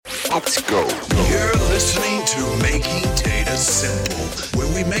Let's go. You're listening to Making Data Simple,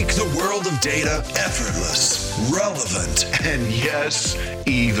 where we make the world of data effortless, relevant, and yes,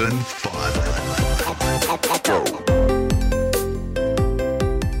 even fun. Let's go.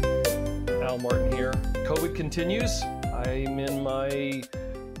 Al Martin here. COVID continues. I'm in my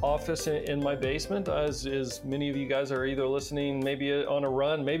office in my basement, as many of you guys are either listening, maybe on a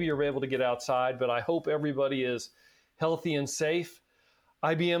run, maybe you're able to get outside, but I hope everybody is healthy and safe.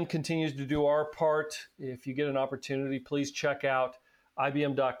 IBM continues to do our part. If you get an opportunity, please check out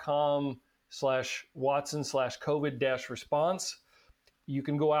ibm.com/Watson/COVID-response. You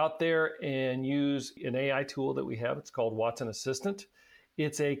can go out there and use an AI tool that we have. It's called Watson Assistant.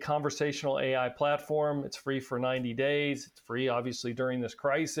 It's a conversational AI platform. It's free for 90 days. It's free, obviously, during this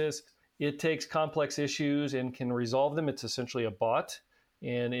crisis. It takes complex issues and can resolve them. It's essentially a bot,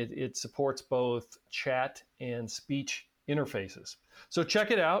 and it supports both chat and speech interfaces. So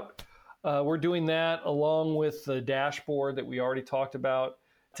check it out. We're doing that along with the dashboard that we already talked about.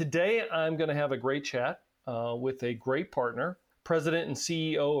 Today, I'm going to have a great chat with a great partner, President and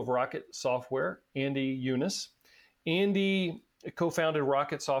CEO of Rocket Software, Andy Younes. Andy co-founded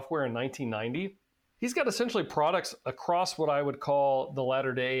Rocket Software in 1990. He's got essentially products across what I would call the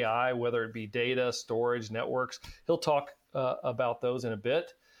latter day AI, whether it be data, storage, networks. He'll talk about those in a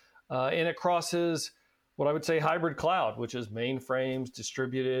bit. And it crosses what I would say hybrid cloud, which is mainframes,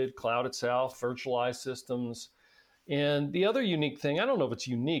 distributed, cloud itself, virtualized systems. And the other unique thing, I don't know if it's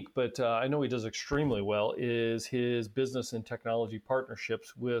unique, but I know he does extremely well, is his business and technology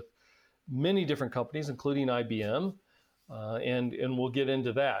partnerships with many different companies, including IBM. And we'll get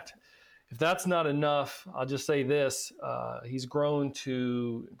into that. If that's not enough, I'll just say this. He's grown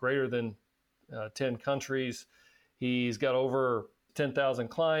to greater than 10 countries. He's got over 10,000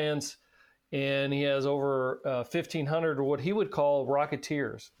 clients, and he has over 1,500 or what he would call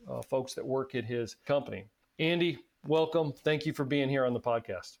Rocketeers, folks that work at his company. Andy, welcome. Thank you for being here on the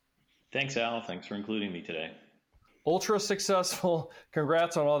podcast. Thanks, Al. Thanks for including me today. Ultra successful.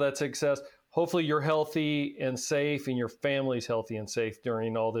 Congrats on all that success. Hopefully you're healthy and safe and your family's healthy and safe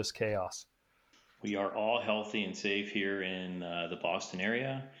during all this chaos. We are all healthy and safe here in the Boston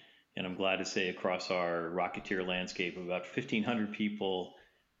area. And I'm glad to say across our Rocketeer landscape of about 1,500 people,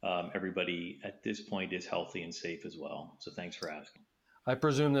 everybody at this point is healthy and safe as well. So thanks for asking. I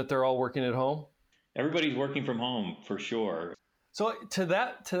presume that they're all working at home? Everybody's working from home for sure. So to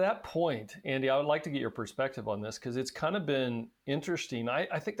that point, Andy, I would like to get your perspective on this because it's kind of been interesting.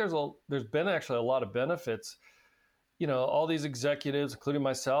 I think there's been actually a lot of benefits. You know, all these executives, including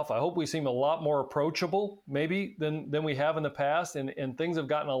myself, I hope we seem a lot more approachable maybe than we have in the past, and things have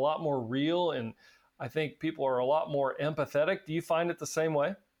gotten a lot more real, and I think people are a lot more empathetic. Do you find it the same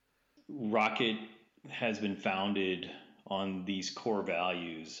way? Rocket has been founded on these core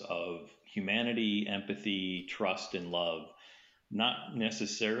values of humanity, empathy, trust, and love. Not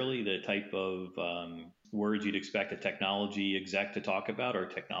necessarily the type of words you'd expect a technology exec to talk about or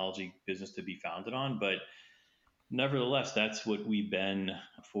a technology business to be founded on, but nevertheless, that's what we've been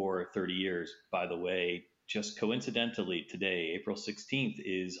for 30 years. By the way, just coincidentally, today, April 16th,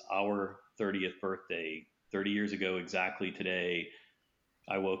 is our 30th birthday. 30 years ago exactly today,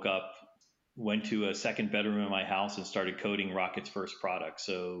 I woke up, went to a second bedroom in my house and started coding Rocket's first product.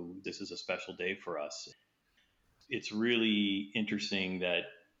 So this is a special day for us. It's really interesting that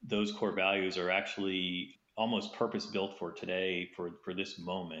those core values are actually almost purpose-built for today, for this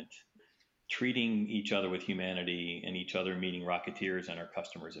moment. Treating each other with humanity and each other, meeting Rocketeers and our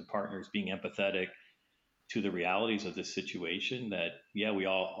customers and partners, being empathetic to the realities of this situation that, yeah, we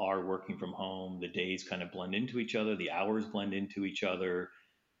all are working from home. The days kind of blend into each other. The hours blend into each other.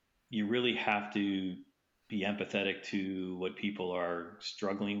 You really have to be empathetic to what people are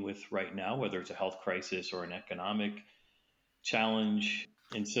struggling with right now, whether it's a health crisis or an economic challenge.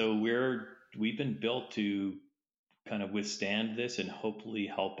 And so we've been built to kind of withstand this and hopefully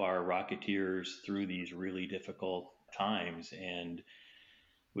help our Rocketeers through these really difficult times. And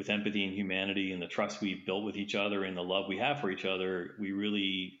with empathy and humanity and the trust we've built with each other and the love we have for each other, we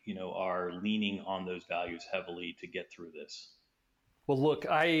really, are leaning on those values heavily to get through this. Well, look,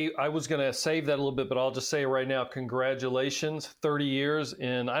 I was going to save that a little bit, but I'll just say right now, congratulations, 30 years.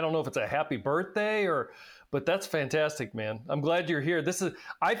 And I don't know if it's a happy birthday but that's fantastic, man. I'm glad you're here.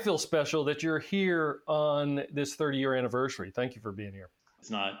 I feel special that you're here on this 30-year anniversary. Thank you for being here.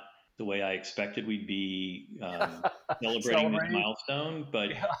 It's not the way I expected we'd be celebrating this milestone,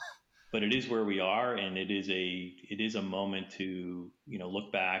 but it is where we are, and it is a moment to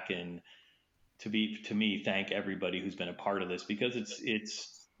look back and to me thank everybody who's been a part of this, because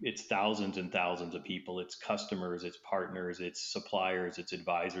it's it's thousands and thousands of people. It's customers, it's partners, it's suppliers, it's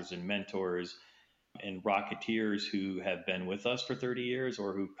advisors and mentors and Rocketeers who have been with us for 30 years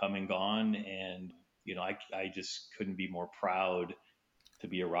or who've come and gone. And, I just couldn't be more proud to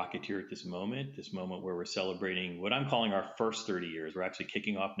be a Rocketeer at this moment where we're celebrating what I'm calling our first 30 years. We're actually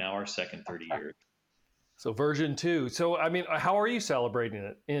kicking off now our second 30 years. So version 2. So, I mean, how are you celebrating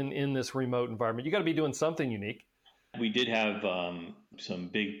it in this remote environment? You got to be doing something unique. We did have some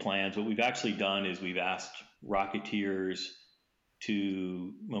big plans. What we've actually done is we've asked Rocketeers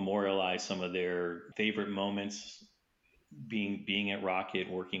to memorialize some of their favorite moments being at Rocket,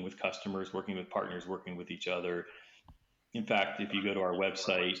 working with customers, working with partners, working with each other. In fact, if you go to our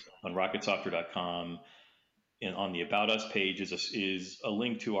website on rocketsoftware.com, and on the About Us page is a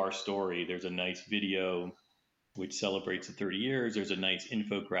link to our story. There's a nice video which celebrates the 30 years. There's a nice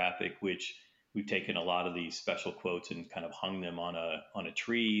infographic which we've taken a lot of these special quotes and kind of hung them on a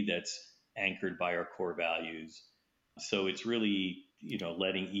tree that's anchored by our core values. So it's really,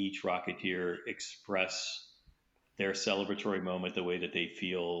 letting each Rocketeer express their celebratory moment the way that they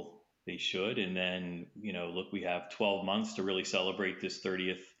feel they should. And then, look, we have 12 months to really celebrate this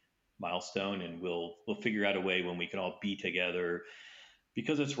 30th milestone, and we'll figure out a way when we can all be together.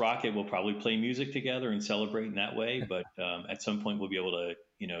 Because it's Rocket, we'll probably play music together and celebrate in that way. But at some point, we'll be able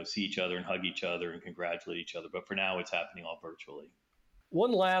to, see each other and hug each other and congratulate each other. But for now, it's happening all virtually.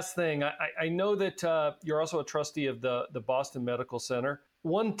 One last thing. I know that you're also a trustee of the Boston Medical Center.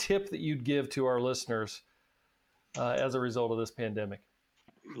 One tip that you'd give to our listeners as a result of this pandemic?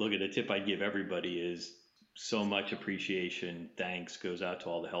 Look, at a tip I'd give everybody is so much appreciation, thanks goes out to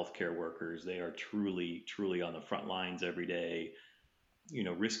all the healthcare workers. They are truly, truly on the front lines every day,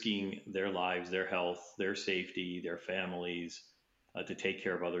 risking their lives, their health, their safety, their families to take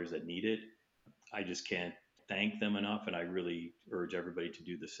care of others that need it. I just can't thank them enough, and I really urge everybody to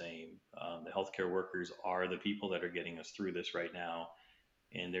do the same. The healthcare workers are the people that are getting us through this right now,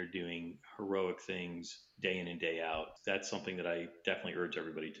 and they're doing heroic things day in and day out. That's something that I definitely urge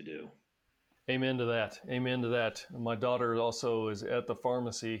everybody to do. Amen to that. Amen to that. My daughter also is at the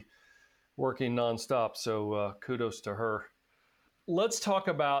pharmacy working nonstop, so kudos to her. Let's talk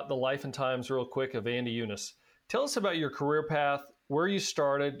about the life and times real quick of Andy Younes. Tell us about your career path, where you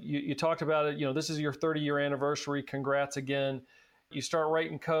started. You talked about it. This is your 30-year anniversary. Congrats again. You start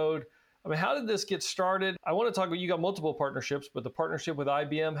writing code. I mean, how did this get started? I want to talk about, you got multiple partnerships, but the partnership with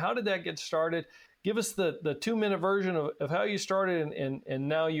IBM, how did that get started? Give us the 2-minute version of how you started and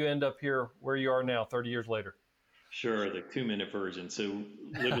now you end up here where you are now, 30 years later. Sure, the 2-minute version. So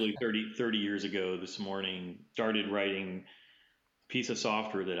literally 30 years ago this morning, started writing a piece of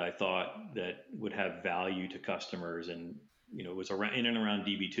software that I thought that would have value to customers. And, it was around, in and around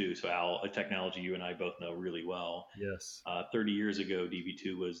DB2. So Al, a technology you and I both know really well. Yes. 30 years ago,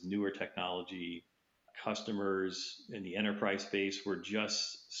 DB2 was newer technology. Customers in the enterprise space were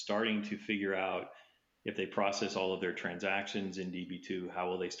just starting to figure out if they process all of their transactions in DB2, how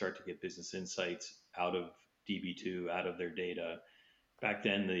will they start to get business insights out of DB2, out of their data. Back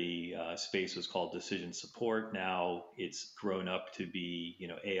then, the space was called decision support. Now it's grown up to be,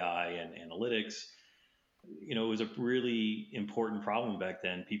 AI and analytics. It was a really important problem back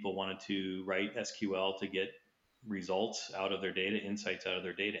then. People wanted to write SQL to get results out of their data, insights out of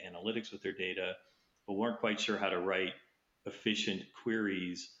their data, analytics with their data, but weren't quite sure how to write efficient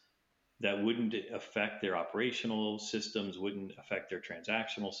queries that wouldn't affect their operational systems, wouldn't affect their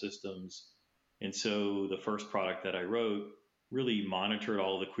transactional systems. And so the first product that I wrote really monitored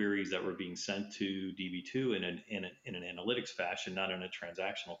all the queries that were being sent to DB2 in an analytics fashion, not in a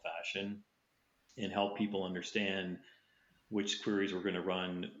transactional fashion, and help people understand which queries were going to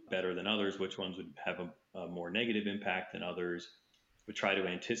run better than others, which ones would have a more negative impact than others, would try to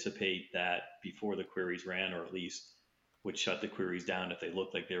anticipate that before the queries ran, or at least would shut the queries down if they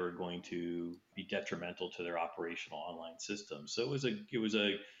looked like they were going to be detrimental to their operational online system. So it was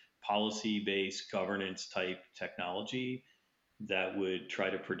a policy-based governance type technology that would try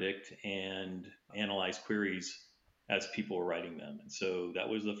to predict and analyze queries as people were writing them. And so that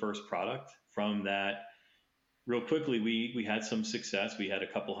was the first product. From that, real quickly, we had some success. We had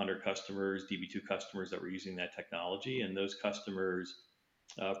a couple hundred customers, DB2 customers, that were using that technology. And those customers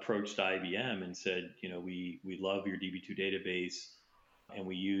approached IBM and said, we love your DB2 database, and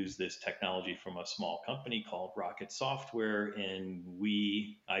we use this technology from a small company called Rocket Software. And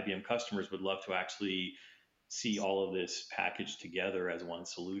we, IBM customers, would love to actually see all of this packaged together as one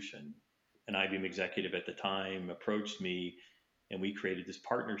solution. An IBM executive at the time approached me, and we created this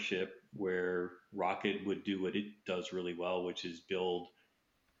partnership where Rocket would do what it does really well, which is build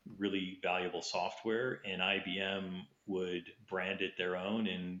really valuable software, and IBM would brand it their own,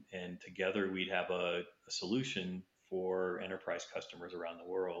 and together we'd have a solution for enterprise customers around the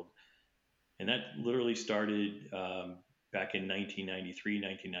world. And that literally started back in 1993,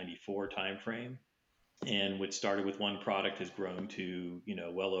 1994 timeframe. And what started with one product has grown to,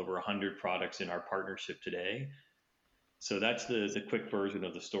 well over 100 products in our partnership today. So that's the quick version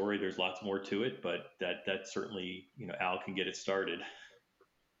of the story. There's lots more to it, but that certainly, Al can get it started.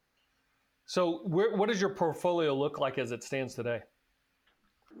 So what does your portfolio look like as it stands today?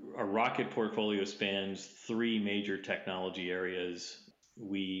 Our Rocket portfolio spans three major technology areas.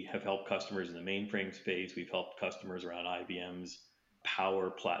 We have helped customers in the mainframe space. We've helped customers around IBM's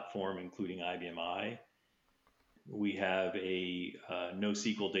Power platform, including IBM I. We have a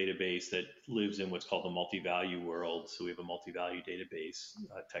NoSQL database that lives in what's called the multi-value world. So we have a multi-value database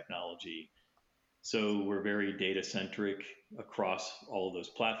technology. So we're very data centric across all of those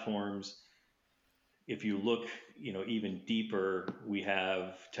platforms. If you look, even deeper, we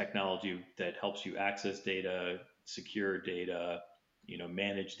have technology that helps you access data, secure data,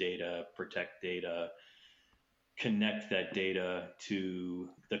 manage data, protect data, connect that data to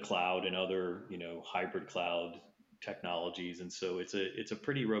the cloud and other, hybrid cloud technologies. And so it's a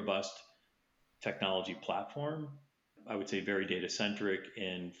pretty robust technology platform. I would say very data centric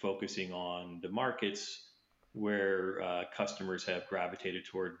and focusing on the markets where customers have gravitated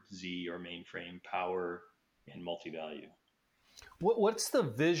toward Z or mainframe, Power, and multi-value. What's the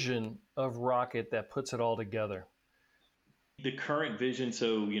vision of Rocket that puts it all together? The current vision,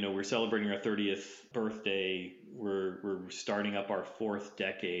 so we're celebrating our 30th birthday. We're starting up our fourth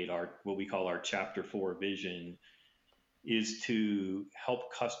decade. What we call our Chapter 4 vision is to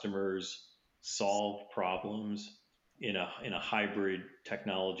help customers solve problems in a hybrid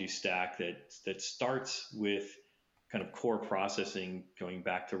technology stack that starts with kind of core processing, going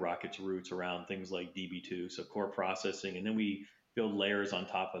back to Rocket's roots around things like DB2, so core processing, and then we build layers on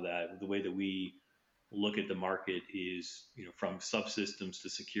top of that. The way that we look at the market is, from subsystems to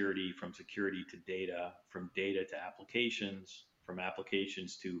security, from security to data, from data to applications, from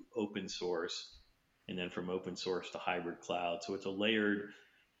applications to open source, and then from open source to hybrid cloud. So it's a layered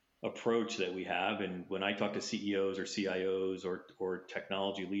approach that we have. And when I talk to CEOs or CIOs or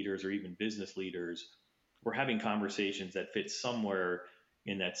technology leaders or even business leaders, we're having conversations that fit somewhere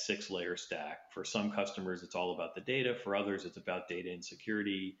in that 6-layer stack. For some customers, it's all about the data. For others, it's about data and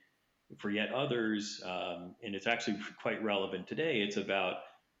security. For yet others, and it's actually quite relevant today, it's about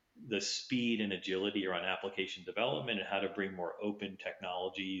the speed and agility around application development and how to bring more open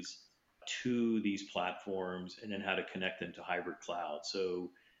technologies to these platforms and then how to connect them to hybrid cloud.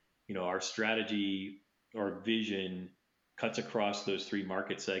 So, our strategy, our vision cuts across those three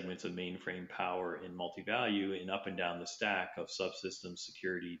market segments of mainframe, Power, and multi-value, and up and down the stack of subsystems,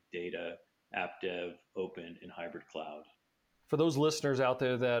 security, data, app dev, open, and hybrid cloud. For those listeners out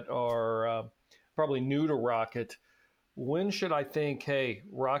there that are probably new to Rocket, when should I think, hey,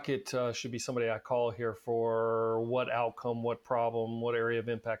 Rocket should be somebody I call here for what outcome, what problem, what area of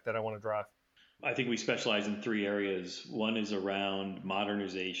impact that I want to drive? I think we specialize in three areas. One is around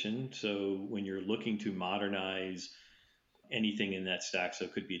modernization. So when you're looking to modernize anything in that stack, so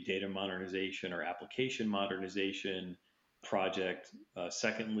it could be a data modernization or application modernization project.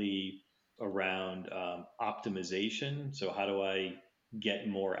 Secondly, around optimization. So how do I get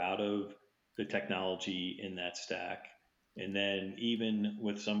more out of the technology in that stack? And then even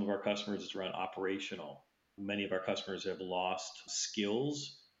with some of our customers, it's around operational. Many of our customers have lost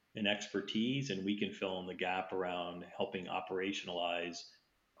skills and expertise, and we can fill in the gap around helping operationalize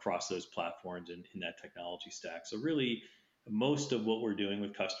across those platforms in that technology stack. So really, most of what we're doing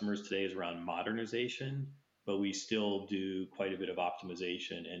with customers today is around modernization, but we still do quite a bit of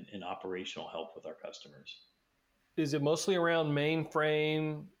optimization and operational help with our customers. Is it mostly around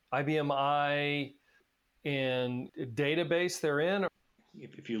mainframe, IBM I, and database they're in?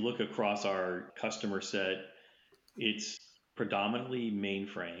 If you look across our customer set, it's predominantly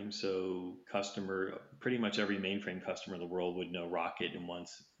mainframe. So pretty much every mainframe customer in the world would know Rocket in one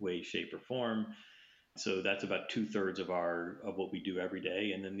way, shape, or form. So that's about 2/3 of what we do every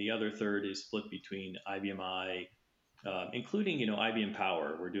day. And then the other third is split between IBM I, including, IBM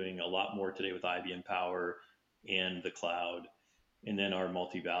Power. We're doing a lot more today with IBM Power and the cloud, and then our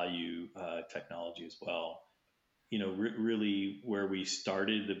multi-value technology as well. Really where we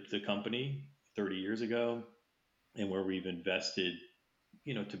started the company 30 years ago and where we've invested,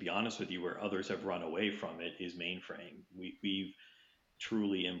 to be honest with you, where others have run away from it is mainframe. We've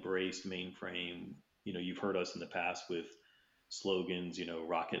truly embraced mainframe. You've heard us in the past with slogans,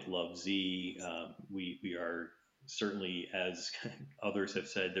 Rocket loves Z. We are certainly, as others have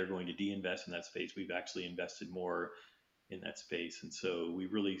said, they're going to de-invest in that space. We've actually invested more in that space. And so we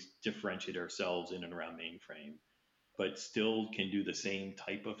really differentiate ourselves in and around mainframe, but still can do the same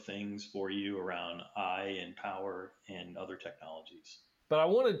type of things for you around I and power and other technologies. But I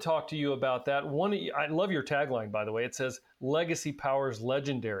wanted to talk to you about that. I love your tagline, by the way. It says "Legacy powers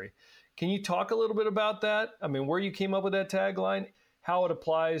legendary." Can you talk a little bit about that? I mean, where you came up with that tagline, how it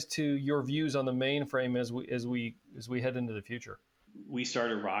applies to your views on the mainframe as we head into the future. We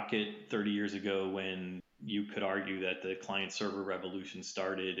started Rocket 30 years ago when you could argue that the client server revolution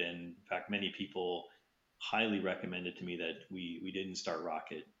started, and in fact, many people highly recommended to me that we didn't start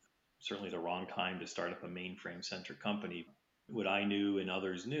Rocket. Certainly the wrong time to start up a mainframe centric company. What I knew and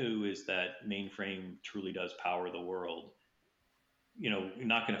others knew is that mainframe truly does power the world. You're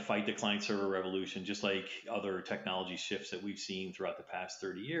not going to fight the client server revolution, just like other technology shifts that we've seen throughout the past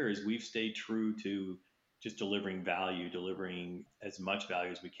 30 years. We've stayed true to just delivering value, delivering as much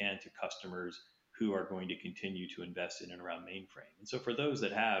value as we can to customers who are going to continue to invest in and around mainframe. And so for those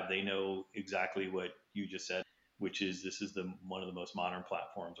that have, they know exactly what you just said, which is this is one of the most modern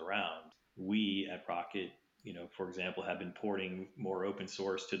platforms around. We at Rocket, for example, have been porting more open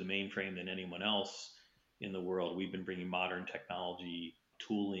source to the mainframe than anyone else in the world. We've been bringing modern technology,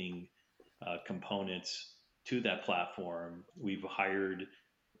 tooling, components to that platform. We've hired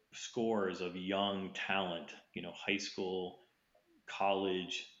scores of young talent, high school,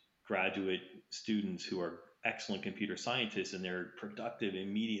 college, graduate students who are excellent computer scientists, and they're productive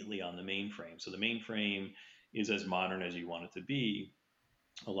immediately on the mainframe. So the mainframe is as modern as you want it to be.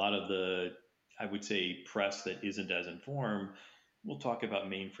 A lot of the, I would say, press that isn't as informed will talk about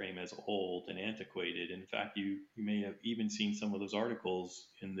mainframe as old and antiquated. In fact, you may have even seen some of those articles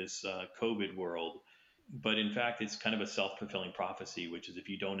in this COVID world. But in fact, it's kind of a self-fulfilling prophecy, which is if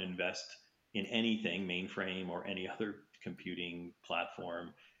you don't invest in anything, mainframe or any other computing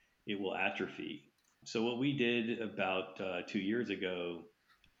platform, it will atrophy. So what we did about 2 years ago,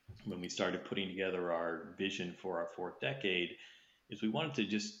 when we started putting together our vision for our fourth decade, is we wanted to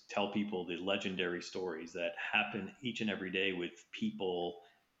just tell people the legendary stories that happen each and every day with people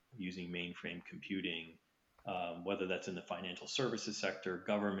using mainframe computing, whether that's in the financial services sector,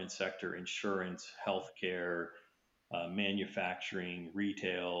 government sector, insurance, healthcare, manufacturing,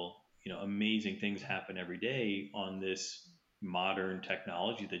 retail. Amazing things happen every day on this modern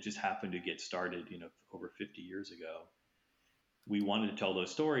technology that just happened to get started, over 50 years ago. We wanted to tell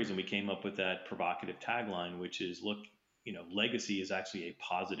those stories, and we came up with that provocative tagline, which is, look, legacy is actually a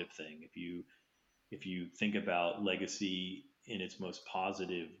positive thing. If you think about legacy in its most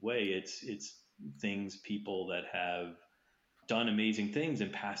positive way, it's things, people that have done amazing things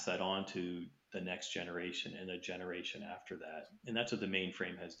and pass that on to the next generation and a generation after that. And that's what the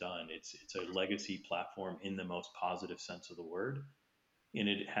mainframe has done. It's a legacy platform in the most positive sense of the word. And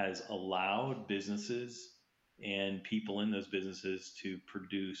it has allowed businesses and people in those businesses to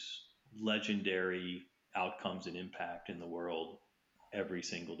produce legendary outcomes and impact in the world every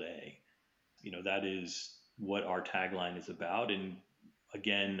single day. That is what our tagline is about. And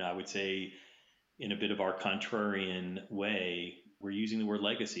again, I would say in a bit of our contrarian way, we're using the word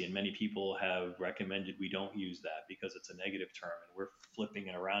legacy, and many people have recommended we don't use that because it's a negative term, and we're flipping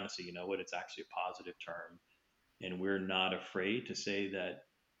it around and say, you know what, it's actually a positive term. And we're not afraid to say that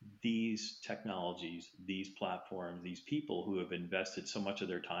these technologies, these platforms, these people who have invested so much of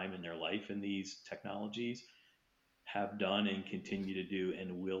their time and their life in these technologies have done and continue to do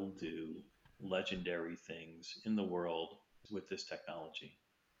and will do legendary things in the world with this technology.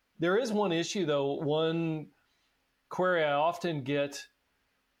 There is one issue, though. One query I often get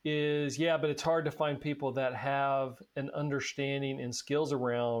is, but it's hard to find people that have an understanding and skills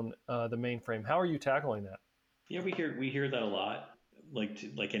around the mainframe. How are you tackling that? Yeah, we hear that a lot.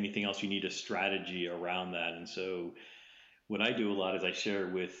 Like anything else, you need a strategy around that. And so what I do a lot is I share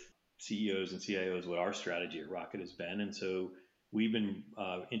with CEOs and CIOs what our strategy at Rocket has been. And so we've been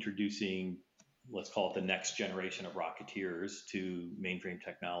introducing, let's call it the next generation of Rocketeers to mainframe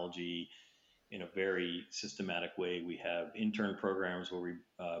technology in a very systematic way. We have intern programs where we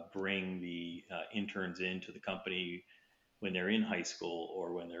bring the interns into the company when they're in high school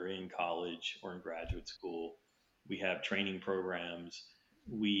or when they're in college or in graduate school. We have training programs.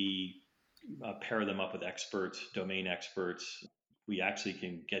 We pair them up with experts, domain experts. We actually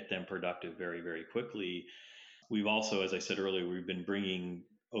can get them productive very, very quickly. We've also, as I said earlier, we've been bringing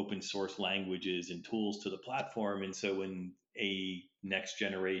open source languages and tools to the platform. And so when a next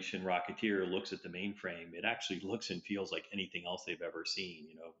generation Rocketeer looks at the mainframe, it actually looks and feels like anything else they've ever seen.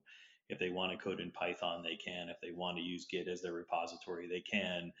 If they want to code in Python, they can. If they want to use Git as their repository, they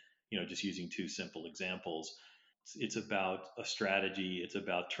can, just using two simple examples. It's about a strategy. It's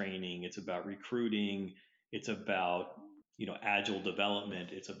about training. It's about recruiting. It's about agile development.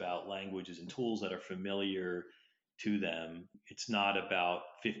 It's about languages and tools that are familiar to them. It's not about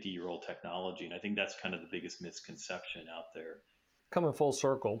 50-year-old technology. And I think that's kind of the biggest misconception out there. Coming full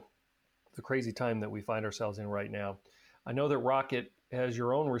circle, the crazy time that we find ourselves in right now. I know that Rocket has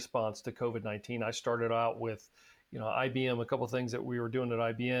your own response to COVID-19. I started out with, IBM, a couple of things that we were doing at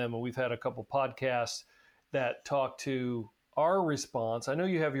IBM, and we've had a couple podcasts that talk to our response. I know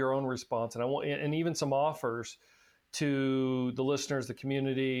you have your own response, and even some offers to the listeners, the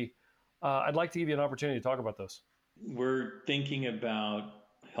community. I'd like to give you an opportunity to talk about those. We're thinking about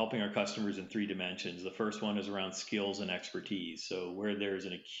helping our customers in 3 dimensions. The first one is around skills and expertise. So where there's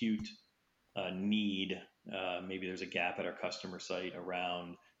an acute need, maybe there's a gap at our customer site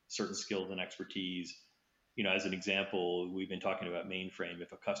around certain skills and expertise. As an example, we've been talking about mainframe.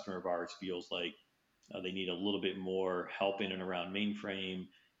 If a customer of ours feels like they need a little bit more help in and around mainframe,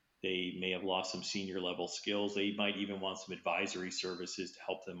 they may have lost some senior level skills. They might even want some advisory services to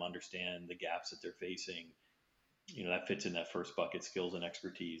help them understand the gaps that they're facing. That fits in that first bucket, skills and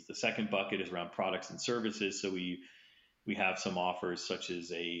expertise. The second bucket is around products and services. So we have some offers such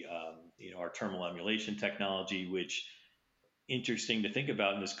as our terminal emulation technology, which interesting to think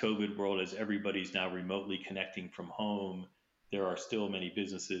about in this COVID world as everybody's now remotely connecting from home. There are still many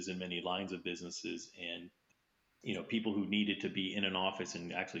businesses and many lines of businesses and people who needed to be in an office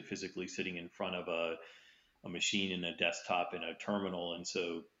and actually physically sitting in front of a machine and a desktop and a terminal. And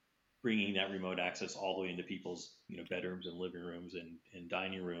so bringing that remote access all the way into people's bedrooms and living rooms and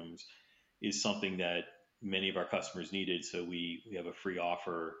dining rooms is something that many of our customers needed. So we have a free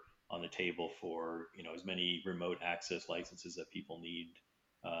offer on the table for as many remote access licenses that people need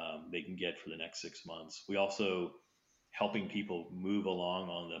they can get for the next 6 months. We also helping people move along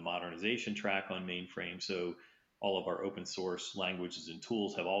on the modernization track on mainframe. So all of our open source languages and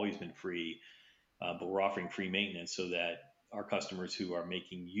tools have always been free, but we're offering free maintenance so that our customers who are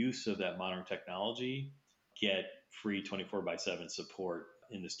making use of that modern technology get free 24/7 support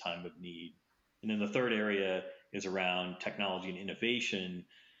in this time of need. And then the third area is around technology and innovation.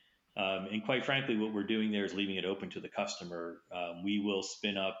 And quite frankly, what we're doing there is leaving it open to the customer. We will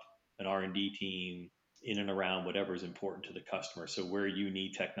spin up an R&D team in and around whatever is important to the customer. So where you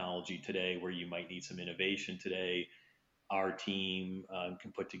need technology today, where you might need some innovation today, our team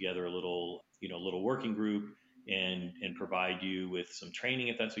can put together a little working group and provide you with some training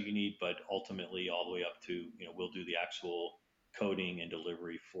if that's what you need, but ultimately all the way up to, we'll do the actual coding and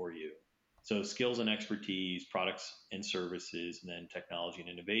delivery for you. So skills and expertise, products and services, and then technology and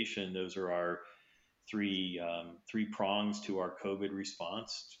innovation. Those are our three prongs to our COVID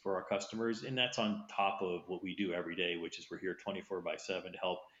response for our customers. And that's on top of what we do every day, which is we're here 24/7 to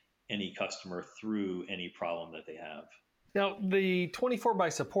help any customer through any problem that they have. Now, the 24/7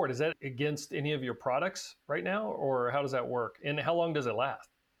 support, is that against any of your products right now, or how does that work? And how long does it last?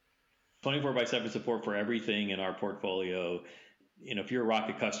 24/7 support for everything in our portfolio. If you're a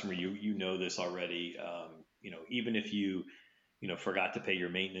Rocket customer, you know this already. Even if you forgot to pay your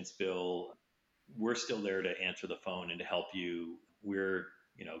maintenance bill, we're still there to answer the phone and to help you. We're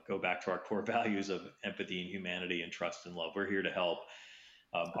go back to our core values of empathy and humanity and trust and love. We're here to help.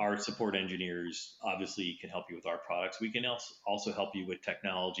 Our support engineers obviously can help you with our products. We can also help you with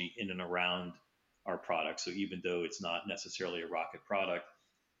technology in and around our products. So even though it's not necessarily a Rocket product,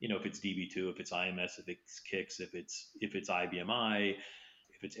 if it's DB2, if it's IMS, if it's Kix, if it's IBMI,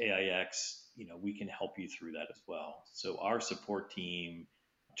 if it's AIX, we can help you through that as well. So our support team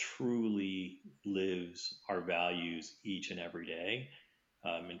truly lives our values each and every day.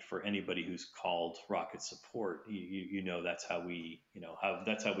 And for anybody who's called Rocket support, that's how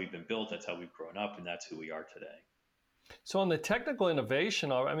that's how we've been built, that's how we've grown up, and that's who we are today. So on the technical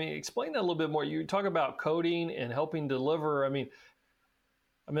innovation, explain that a little bit more. You talk about coding and helping deliver.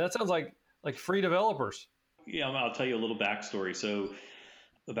 That sounds like free developers. Yeah, I'll tell you a little backstory. So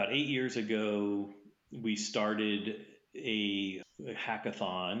about 8 years ago, we started a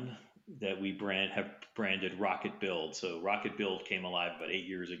hackathon that we have branded Rocket Build. So Rocket Build came alive about 8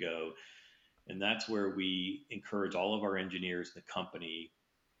 years ago. And that's where we encourage all of our engineers in the company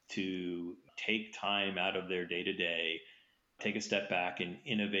to take time out of their day-to-day, take a step back and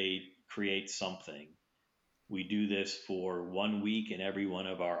innovate, create something. We do this for 1 week in every one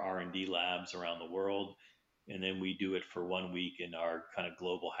of our R&D labs around the world. And then we do it for 1 week in our kind of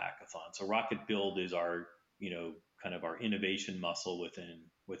global hackathon. So Rocket Build is our, kind of our innovation muscle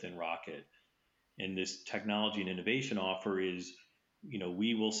within Rocket. And this technology and innovation offer is,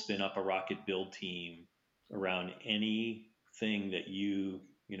 we will spin up a Rocket Build team around anything that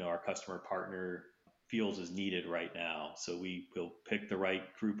our customer partner feels is needed right now. So we will pick the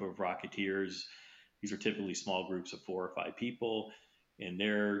right group of Rocketeers These are typically small groups of 4 or 5 people, and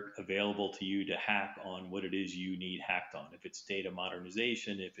they're available to you to hack on what it is you need hacked on. If it's data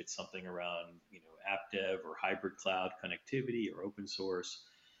modernization, if it's something around app dev or hybrid cloud connectivity or open source.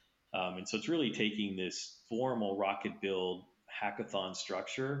 And so it's really taking this formal Rocket Build hackathon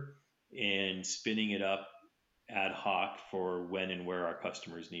structure and spinning it up ad hoc for when and where our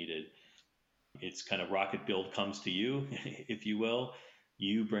customers need it. It's kind of Rocket Build comes to you, if you will.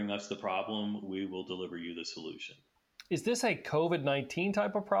 You bring us the problem, we will deliver you the solution. Is this a COVID-19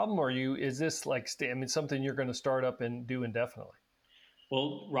 type of problem, or is this like something you're going to start up and do indefinitely?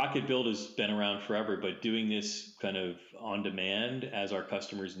 Well, Rocket Build has been around forever, but doing this kind of on demand as our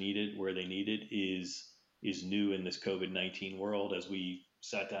customers need it, where they need it, is new in this COVID-19 world. As we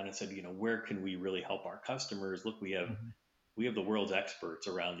sat down and said, where can we really help our customers? Look, we have the world's experts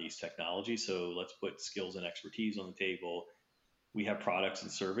around these technologies, so let's put skills and expertise on the table. We have products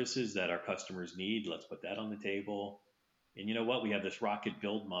and services that our customers need. Let's put that on the table. And you know what? We have this Rocket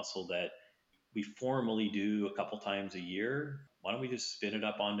Build muscle that we formally do a couple times a year. Why don't we just spin it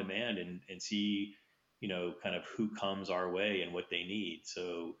up on demand and see, kind of who comes our way and what they need.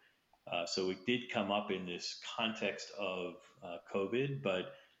 So it did come up in this context of COVID,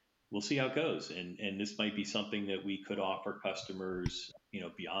 but we'll see how it goes. And this might be something that we could offer customers,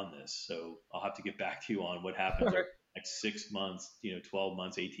 beyond this. So I'll have to get back to you on what happens over the next 6 months, 12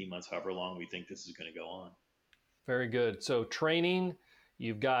 months, 18 months, however long we think this is going to go on. Very good. So training,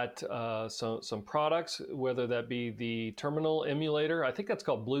 you've got some products, whether that be the terminal emulator. I think that's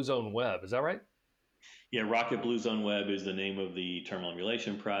called Blue Zone Web. Is that right? Yeah, Rocket Blue Zone Web is the name of the terminal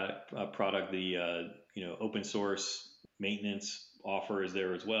emulation product. The open source maintenance offer is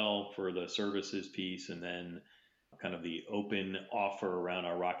there as well for the services piece, and then kind of the open offer around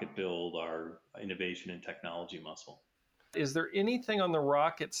our Rocket Build, our innovation and technology muscle. Is there anything on the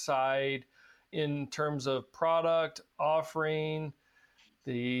Rocket side in terms of product offering,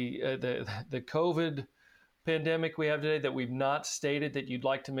 the COVID pandemic we have today that we've not stated that you'd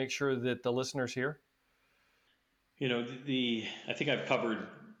like to make sure that the listeners hear? I think I've covered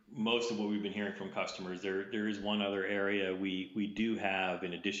most of what we've been hearing from customers. There is one other area we do have,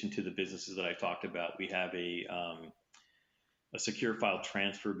 in addition to the businesses that I talked about, we have a secure file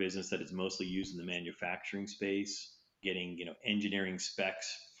transfer business that is mostly used in the manufacturing space, getting engineering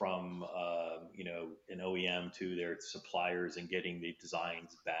specs from an OEM to their suppliers and getting the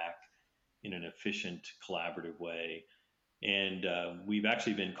designs back in an efficient, collaborative way. And we've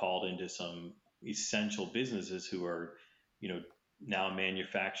actually been called into some essential businesses who are now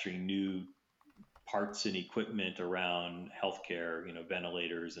manufacturing new parts and equipment around healthcare,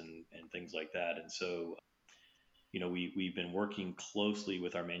 ventilators and things like that. And so we've been working closely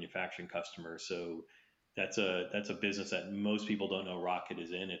with our manufacturing customers. So that's a business that most people don't know Rocket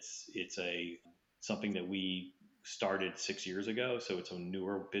is in. It's something that we started 6 years ago, so it's a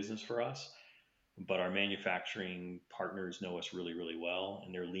newer business for us. But our manufacturing partners know us really, really well,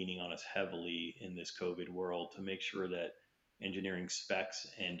 and they're leaning on us heavily in this COVID world to make sure that engineering specs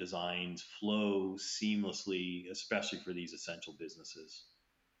and designs flow seamlessly, especially for these essential businesses.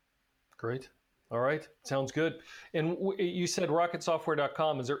 Great. All right. Sounds good. And you said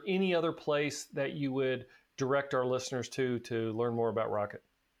rocketsoftware.com. Is there any other place that you would direct our listeners to learn more about Rocket?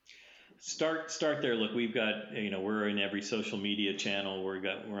 Start there. Look, we've got, we're in every social media channel. We're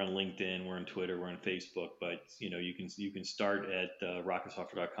on LinkedIn, we're on Twitter, we're on Facebook, but you can start at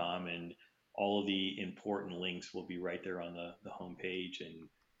rocketsoftware.com, and all of the important links will be right there on the homepage, and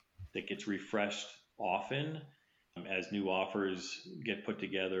that gets refreshed often as new offers get put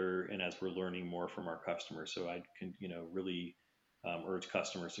together and as we're learning more from our customers. So I can, really urge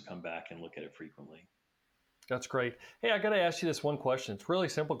customers to come back and look at it frequently. That's great. Hey, I got to ask you this one question. It's a really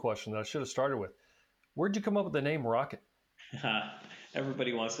simple question that I should have started with. Where'd you come up with the name Rocket?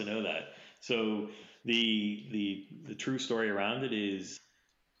 Everybody wants to know that. So the true story around it is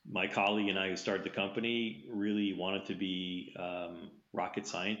my colleague and I, who started the company, really wanted to be rocket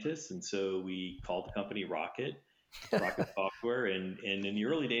scientists. And so we called the company Rocket Software. And in the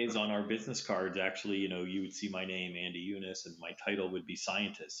early days on our business cards, actually, you would see my name, Andy Eunice, and my title would be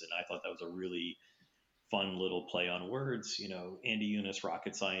scientist. And I thought that was a really fun little play on words, Andy Eunice,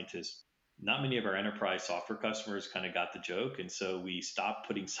 rocket scientist. Not many of our enterprise software customers kind of got the joke. And so we stopped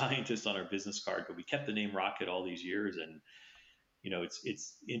putting scientist on our business card, but we kept the name Rocket all these years. And,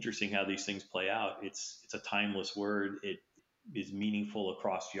 it's interesting how these things play out. It's a timeless word. It is meaningful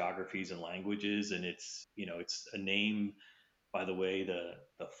across geographies and languages. And it's a name, by the way,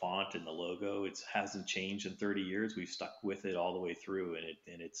 the font and the logo, it hasn't changed in 30 years. We've stuck with it all the way through,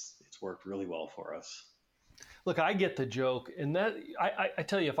 and it's worked really well for us. Look, I get the joke, and that I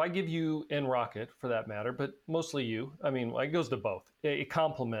tell you, if I give you and Rocket, for that matter, but mostly you, I mean, it goes to both. A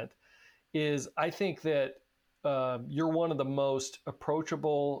compliment is, I think that you're one of the most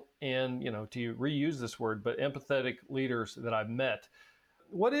approachable and, to reuse this word, but empathetic leaders that I've met.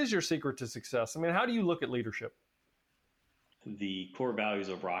 What is your secret to success? I mean, how do you look at leadership? The core values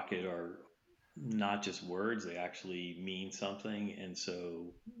of Rocket are not just words; they actually mean something. And so,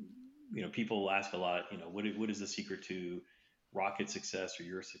 people ask a lot, what is the secret to Rocket success or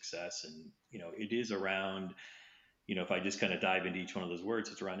your success? And, it is around, if I just kind of dive into each one of those words,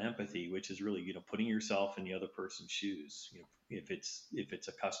 it's around empathy, which is really, putting yourself in the other person's shoes. If it's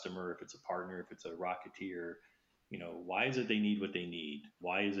a customer, if it's a partner, if it's a Rocketeer, why is it they need what they need?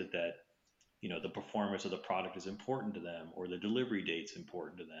 Why is it that, the performance of the product is important to them, or the delivery date's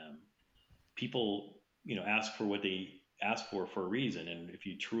important to them? People, ask for what they ask for a reason. And if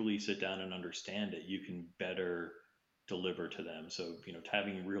you truly sit down and understand it, you can better deliver to them. So,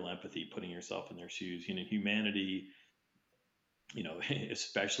 having real empathy, putting yourself in their shoes, humanity,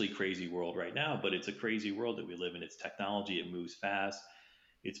 especially crazy world right now, but it's a crazy world that we live in. It's technology. It moves fast.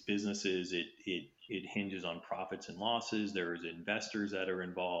 It's businesses. It hinges on profits and losses. There's investors that are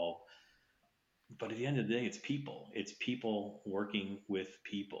involved. But at the end of the day, it's people. It's people working with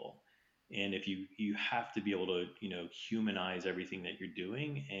people. And if you have to be able to, humanize everything that you're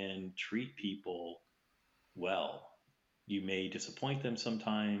doing and treat people well. You may disappoint them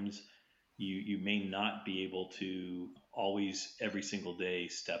sometimes. You may not be able to always, every single day,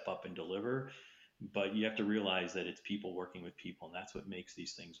 step up and deliver. But you have to realize that it's people working with people, and that's what makes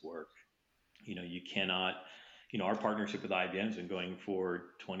these things work. You cannot, our partnership with IBM has been going for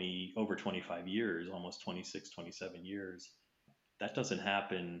over 25 years, almost 26, 27 years. That doesn't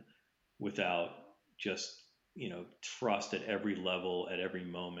happen without just, trust at every level, at every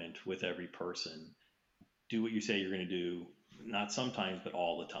moment, with every person. Do what you say you're going to do, not sometimes, but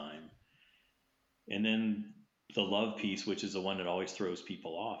all the time. And then the love piece, which is the one that always throws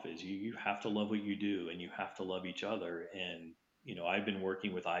people off, is you have to love what you do, and you have to love each other. And, I've been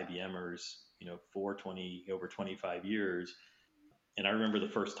working with IBMers, for over 25 years. And I remember the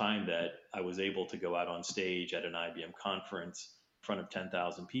first time that I was able to go out on stage at an IBM conference in front of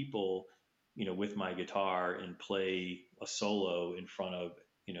 10,000 people, with my guitar and play a solo in front of,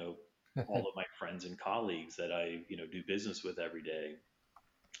 all of my friends and colleagues that I, do business with every day.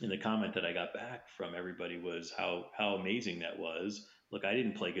 And the comment that I got back from everybody was how amazing that was. Look, I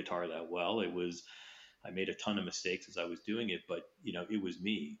didn't play guitar that well. I made a ton of mistakes as I was doing it, but it was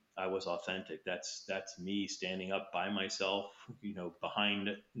me. I was authentic. That's me standing up by myself, behind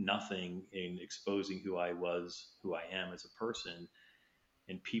nothing, and exposing who I was, who I am as a person.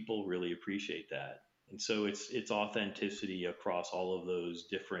 And people really appreciate that. And so it's authenticity across all of those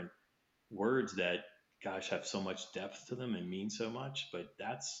different words that, gosh, have so much depth to them and mean so much. But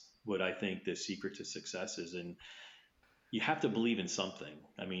that's what I think the secret to success is. And you have to believe in something.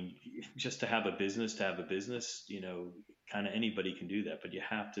 I mean, just to have a business, kind of anybody can do that, but you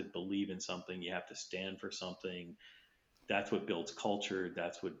have to believe in something. You have to stand for something. That's what builds culture.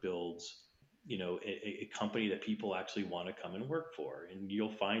 That's what builds, a company that people actually want to come and work for. And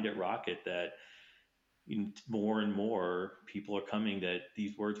you'll find at Rocket that more and more people are coming that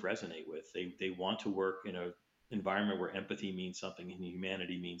these words resonate with. They want to work in an environment where empathy means something and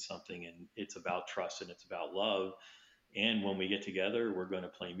humanity means something, and it's about trust and it's about love. And when we get together, we're going to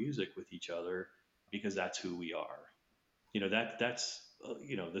play music with each other because that's who we are. That's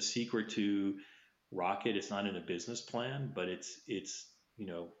the secret to Rocket. It's not in a business plan, but it's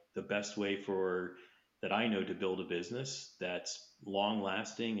the best way that I know to build a business that's long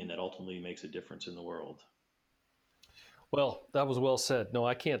lasting and that ultimately makes a difference in the world. Well, that was well said. No,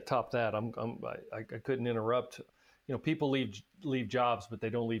 I can't top that. I couldn't interrupt. People leave jobs, but they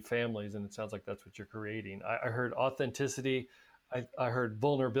don't leave families, and it sounds like that's what you're creating. I heard authenticity. I heard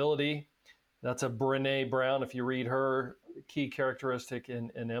vulnerability. That's a Brené Brown, if you read her, key characteristic,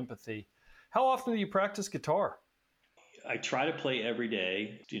 and empathy. How often do you practice guitar? I try to play every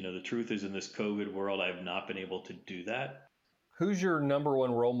day. The truth is, in this COVID world, I have not been able to do that. Who's your number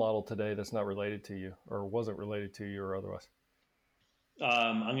one role model today that's not related to you, or wasn't related to you, or otherwise?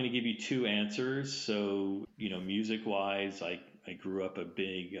 I'm going to give you two answers. So, music-wise, I grew up a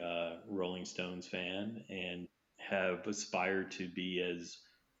big Rolling Stones fan and have aspired to be as,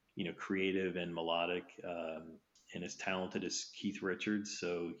 creative and melodic and as talented as Keith Richards.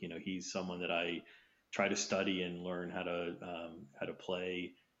 So, he's someone that I try to study and learn how to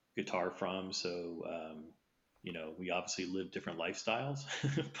play guitar from. So, we obviously live different lifestyles,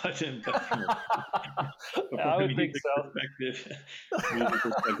 but I would think so. Music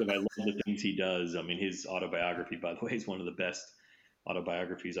perspective, I love the things he does. I mean, his autobiography, by the way, is one of the best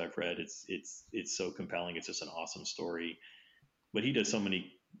autobiographies I've read. It's so compelling. It's just an awesome story. But he does so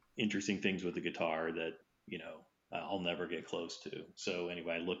many interesting things with the guitar that, I'll never get close to. So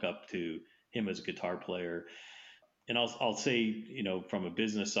anyway, I look up to him as a guitar player. And I'll say, from a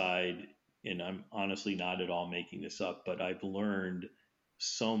business side, and I'm honestly not at all making this up, but I've learned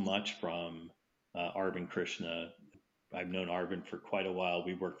so much from Arvind Krishna. I've known Arvind for quite a while.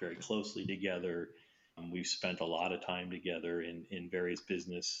 We work very closely together. We've spent a lot of time together in various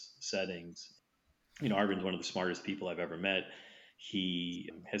business settings. Arvind's one of the smartest people I've ever met. He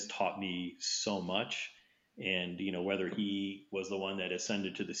has taught me so much. And, whether he was the one that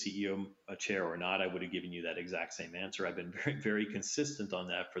ascended to the CEO chair or not, I would have given you that exact same answer. I've been very, very consistent on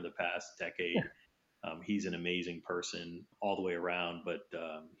that for the past decade. He's an amazing person all the way around, but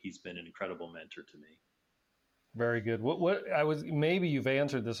he's been an incredible mentor to me. Very good. Maybe you've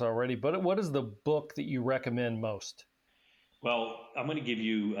answered this already, but what is the book that you recommend most? Well, I'm going to give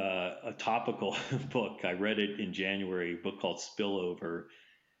you a topical book. I read it in January, a book called Spillover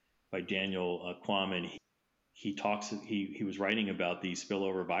by Daniel Quammen. He was writing about these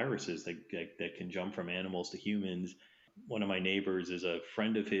spillover viruses that can jump from animals to humans. One of my neighbors is a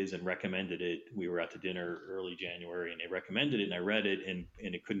friend of his and recommended it. We were out to dinner early January and they recommended it, and I read it, and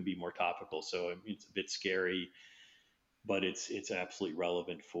it couldn't be more topical. So it's a bit scary, but it's absolutely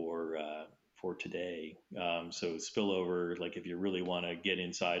relevant for today. So Spillover, like if you really want to get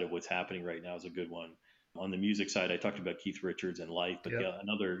inside of what's happening right now, is a good one. On the music side, I talked about Keith Richards and Life, but Yep.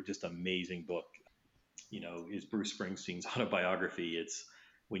 Another just amazing book, is Bruce Springsteen's autobiography. It's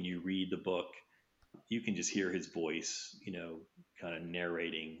when you read the book, you can just hear his voice, kind of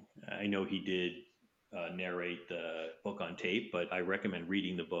narrating. I know he did narrate the book on tape, but I recommend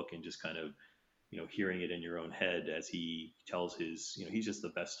reading the book and just kind of, hearing it in your own head as he tells his, he's just the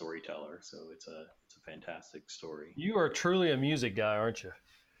best storyteller. So it's a fantastic story. You are truly a music guy, aren't you?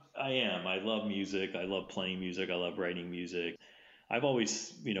 I am. I love music. I love playing music. I love writing music. I've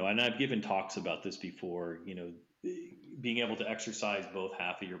always, and I've given talks about this before, being able to exercise both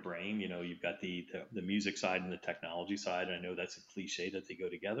half of your brain. You've got the music side and the technology side. And I know that's a cliche that they go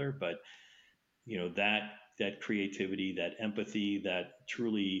together, but that creativity, that empathy, that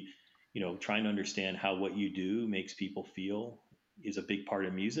truly, trying to understand how what you do makes people feel is a big part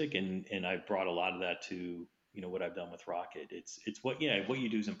of music. And I've brought a lot of that to, what I've done with Rocket. It's what you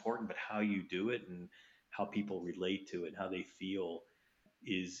do is important, but how you do it and how people relate to it, how they feel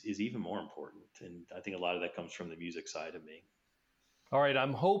is even more important. And I think a lot of that comes from the music side of me. All right.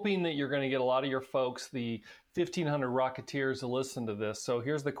 I'm hoping that you're going to get a lot of your folks, the 1,500 Rocketeers, to listen to this. So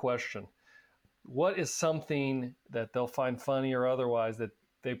here's the question. What is something that they'll find funny or otherwise that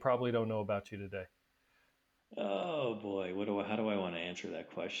they probably don't know about you today? Oh boy. How do I want to answer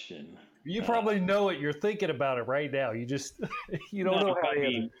that question? You probably know it. You're thinking about it right now. You just, you don't know how to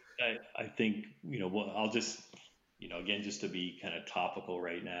answer. I think, I'll just, again, just to be kind of topical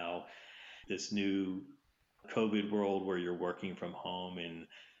right now, this new COVID world where you're working from home and,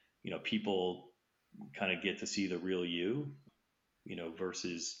 people kind of get to see the real you,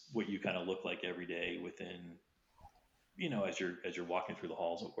 versus what you kind of look like every day within, as you're walking through the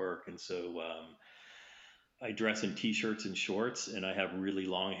halls of work. And so, I dress in t-shirts and shorts, and I have really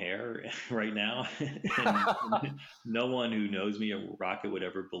long hair right now. And no one who knows me at Rocket would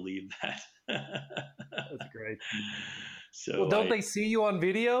ever believe that. That's great. So well, don't they see you on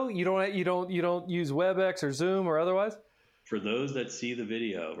video? You don't use WebEx or Zoom or otherwise? For those that see the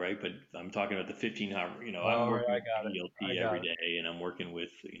video, right? But I'm talking about the 15-hour, I'm working with ELT every day, and I'm working with,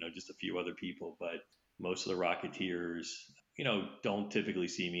 just a few other people, but most of the Rocketeers, don't typically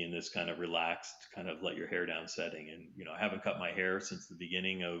see me in this kind of relaxed, kind of let your hair down setting. And, I haven't cut my hair since the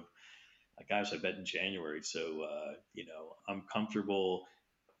beginning of, I bet in January. So, I'm comfortable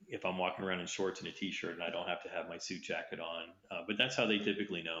if I'm walking around in shorts and a t-shirt and I don't have to have my suit jacket on. But that's how they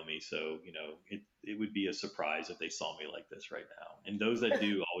typically know me. So, it would be a surprise if they saw me like this right now. And those that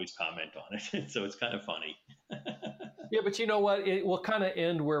do always comment on it. So it's kind of funny. Yeah, but you know what? It will kind of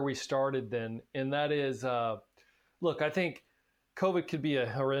end where we started then. And that is, look, I think COVID could be a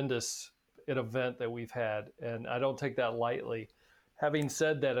horrendous event that we've had. And I don't take that lightly. Having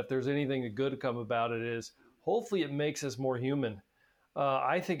said that, if there's anything good to come about it is hopefully it makes us more human.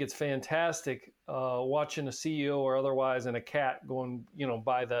 I think it's fantastic watching a CEO or otherwise and a cat going,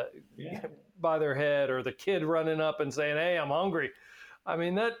 by their head, or the kid running up and saying, "Hey, I'm hungry." I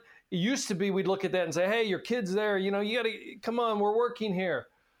mean, that it used to be we'd look at that and say, "Hey, your kid's there. You got to come on. We're working here."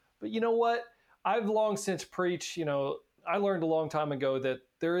 But you know what? I've long since preached, I learned a long time ago that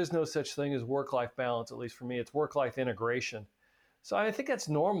there is no such thing as work-life balance, at least for me. It's work-life integration. So I think that's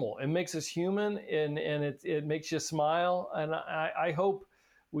normal. It makes us human, and it makes you smile. And I hope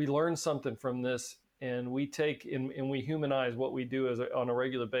we learn something from this, and we take and we humanize what we do on a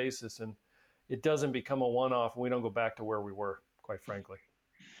regular basis, and it doesn't become a one-off, and we don't go back to where we were, quite frankly.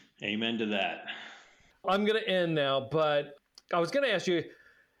 Amen to that. I'm going to end now, but I was going to ask you,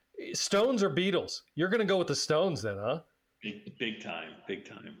 Stones or Beatles? You're going to go with the Stones then, huh? Big time.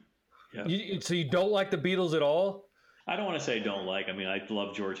 Yep. So you don't like the Beatles at all? I don't want to say don't like. I mean, I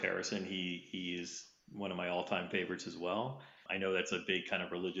love George Harrison. He is one of my all-time favorites as well. I know that's a big kind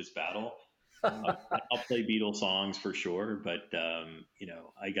of religious battle. I'll play Beatles songs for sure, but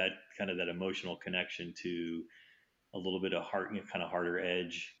I got kind of that emotional connection to a little bit of kind of harder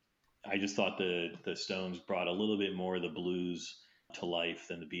edge. I just thought the Stones brought a little bit more of the blues to life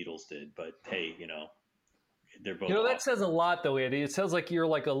than the Beatles did. But hey, they're both. That says a lot, though, Andy. It sounds like you're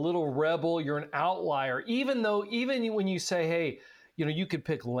like a little rebel. You're an outlier. Even when you say, hey, you could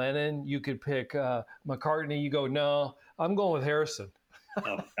pick Lennon, you could pick McCartney. You go, no, I'm going with Harrison.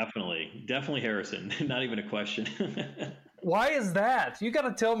 Oh, definitely Harrison. Not even a question. Why is that? You got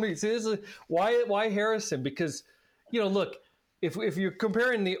to tell me. See, why Harrison? Because look, if you're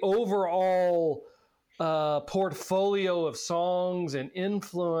comparing the overall portfolio of songs and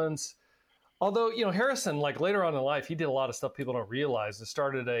influence. Although, Harrison, like later on in life, he did a lot of stuff people don't realize. It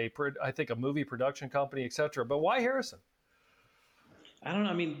started I think a movie production company, etc. But why Harrison? I don't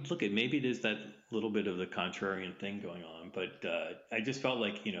know. I mean, look, maybe it is that little bit of the contrarian thing going on. But I just felt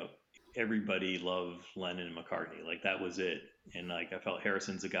like, everybody loved Lennon and McCartney. Like that was it. And like I felt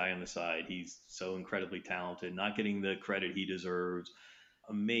Harrison's a guy on the side. He's so incredibly talented, not getting the credit he deserves.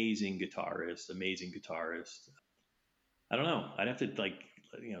 Amazing guitarist. I don't know. I'd have to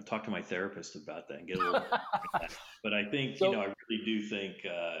talk to my therapist about that and get a little. But I think I really do think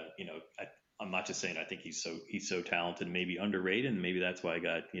I'm not just saying I think he's so talented, maybe underrated, and maybe that's why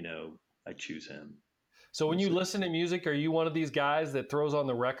I choose him. So when you listen to music, are you one of these guys that throws on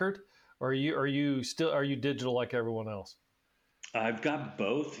the record, or are you digital like everyone else? I've got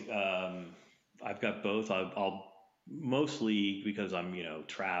both. I'll mostly because I'm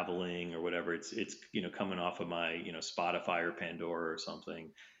traveling or whatever. It's coming off of my Spotify or Pandora or something.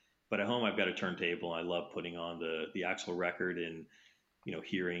 But at home I've got a turntable. I love putting on the actual record and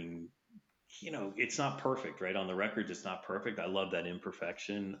hearing. It's not perfect, right? On the records, it's not perfect. I love that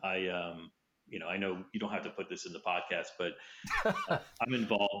imperfection. I know you don't have to put this in the podcast, but I'm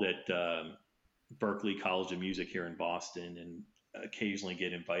involved at Berklee College of Music here in Boston, and occasionally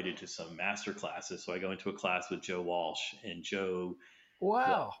get invited to some master classes. So I go into a class with Joe Walsh, and Joe,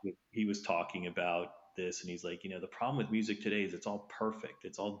 wow, he was talking about this, and he's like, the problem with music today is it's all perfect.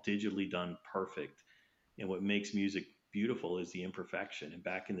 It's all digitally done perfect. And what makes music beautiful is the imperfection. And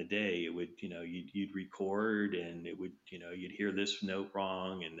back in the day, it would, you'd record and it would, you'd hear this note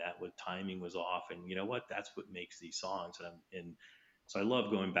wrong and timing was off. And that's what makes these songs. And so I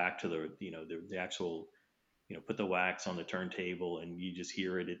love going back to the actual, put the wax on the turntable and you just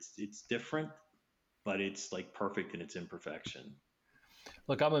hear it. It's different, but it's like perfect in its imperfection.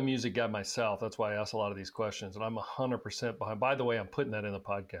 Look, I'm a music guy myself. That's why I ask a lot of these questions, and I'm 100% behind. By the way, I'm putting that in the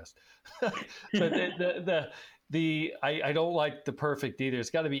podcast. But I don't like the perfect either.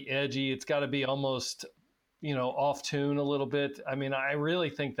 It's got to be edgy. It's got to be almost, off tune a little bit. I mean, I really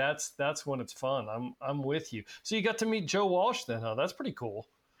think that's when it's fun. I'm with you. So you got to meet Joe Walsh then, huh? That's pretty cool.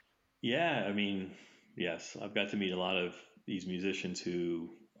 Yeah, I mean, yes, I've got to meet a lot of these musicians who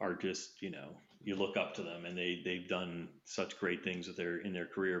are just, you look up to them and they've done such great things in their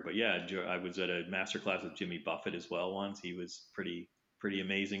career. But yeah, I was at a masterclass with Jimmy Buffett as well once. He was pretty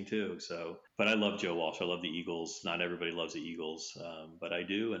amazing too. So, but I love Joe Walsh. I love the Eagles. Not everybody loves the Eagles, but I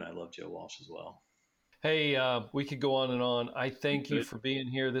do, and I love Joe Walsh as well. Hey, we could go on and on. I thank you for being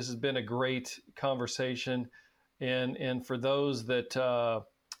here. This has been a great conversation, and for those that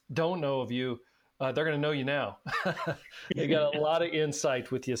don't know of you, they're going to know you now. You got a lot of insight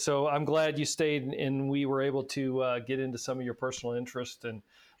with you. So I'm glad you stayed and we were able to get into some of your personal interests. And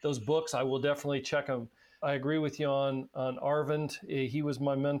those books, I will definitely check them. I agree with you on Arvind. He was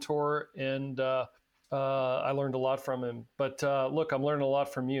my mentor, and I learned a lot from him. But look, I'm learning a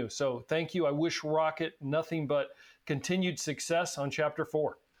lot from you. So thank you. I wish Rocket nothing but continued success on Chapter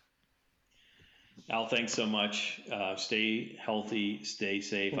 4. Al, thanks so much. Stay healthy, stay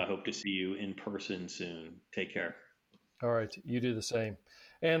safe. I hope to see you in person soon. Take care. All right. You do the same.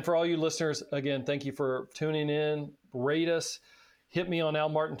 And for all you listeners, again, thank you for tuning in. Rate us. Hit me on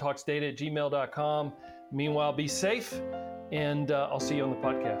almartintalksdata@gmail.com. Meanwhile, be safe, and I'll see you on the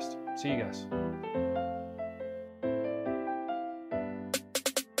podcast. See you guys.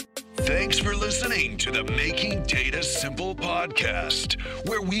 Thanks for listening to the Making Data Simple podcast,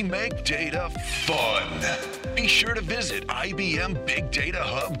 where we make data fun. Be sure to visit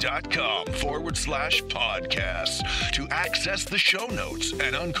IBMBigDataHub.com/podcast to access the show notes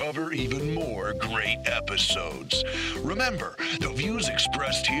and uncover even more great episodes. Remember, the views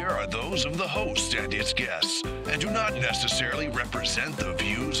expressed here are those of the host and its guests and do not necessarily represent the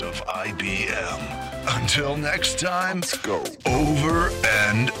views of IBM. Until next time, Let's go. over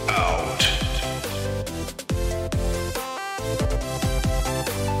and out.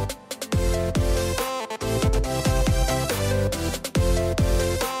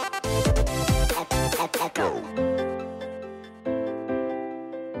 Go.